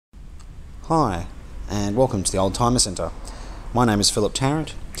Hi, and welcome to the Oldtimer Centre. My name is Philip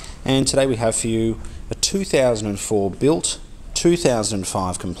Tarrant, and today we have for you a 2004 built,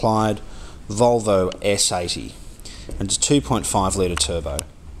 2005 complied Volvo S80, and it's a 2.5 litre turbo.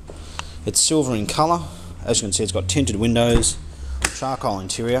 It's silver in colour. As you can see, it's got tinted windows, charcoal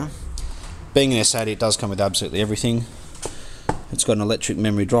interior. Being an S80, it does come with absolutely everything. It's got an electric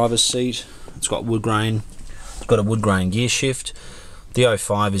memory driver's seat. It's got wood grain. It's got a wood grain gear shift. The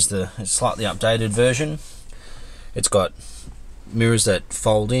 05 is the slightly updated version. It's got mirrors that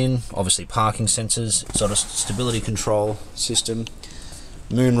fold in, obviously parking sensors. It's got a stability control system,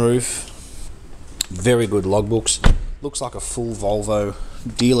 moonroof, very good logbooks. Looks like a full Volvo,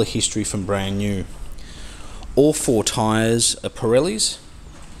 dealer history from brand new. All four tyres are Pirellis.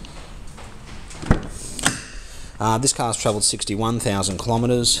 This car's travelled 61,000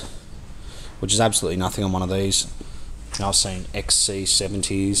 kilometres, which is absolutely nothing on one of these. I've seen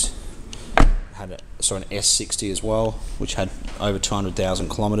XC70s, had an S60 as well, which had over 200,000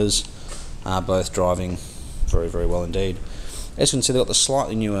 kilometres, both driving very, very well indeed. As you can see, they've got the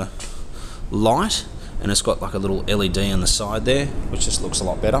slightly newer light, and it's got like a little LED on the side there, which just looks a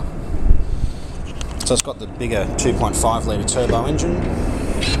lot better. So it's got the bigger 2.5 litre turbo engine,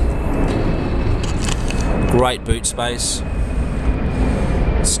 great boot space,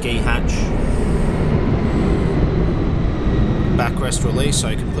 ski hatch, backrest release so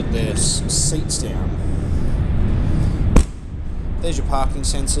you can put the seats down. There's your parking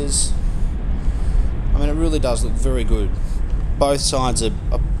sensors. I mean, it really does look very good. Both sides are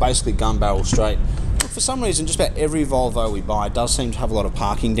basically gun barrel straight. For some reason, just about every Volvo we buy does seem to have a lot of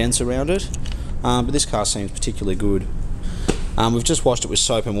parking dents around it, but this car seems particularly good. We've just washed it with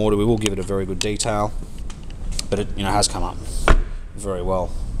soap and water. We will give it a very good detail, but it has come up very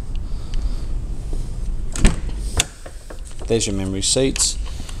well. There's your memory seats.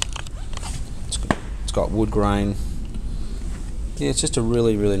 It's got wood grain. Yeah, it's just a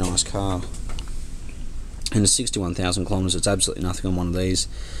really, really nice car. And at 61,000 kilometres, it's absolutely nothing on one of these,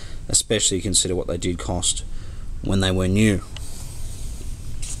 especially consider what they did cost when they were new.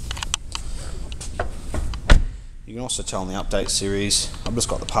 You can also tell in the update series, I've just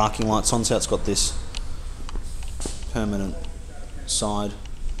got the parking lights on, so it's got this permanent side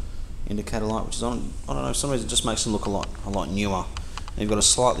indicator light, which is on, I don't know, for some reason it just makes them look a lot newer. And you've got a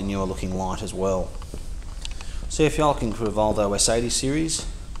slightly newer looking light as well. So if you're looking for a Volvo S80 series,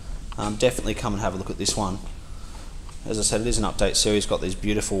 definitely come and have a look at this one. As I said, it is an update series, got these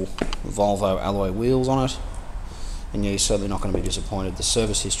beautiful Volvo alloy wheels on it, and yeah, you're certainly not going to be disappointed. The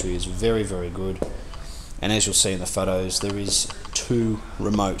service history is very, very good, and as you'll see in the photos, there is 2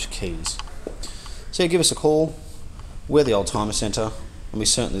 remote keys. So yeah, give us a call. We're the Oldtimer Centre, and we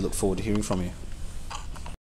certainly look forward to hearing from you.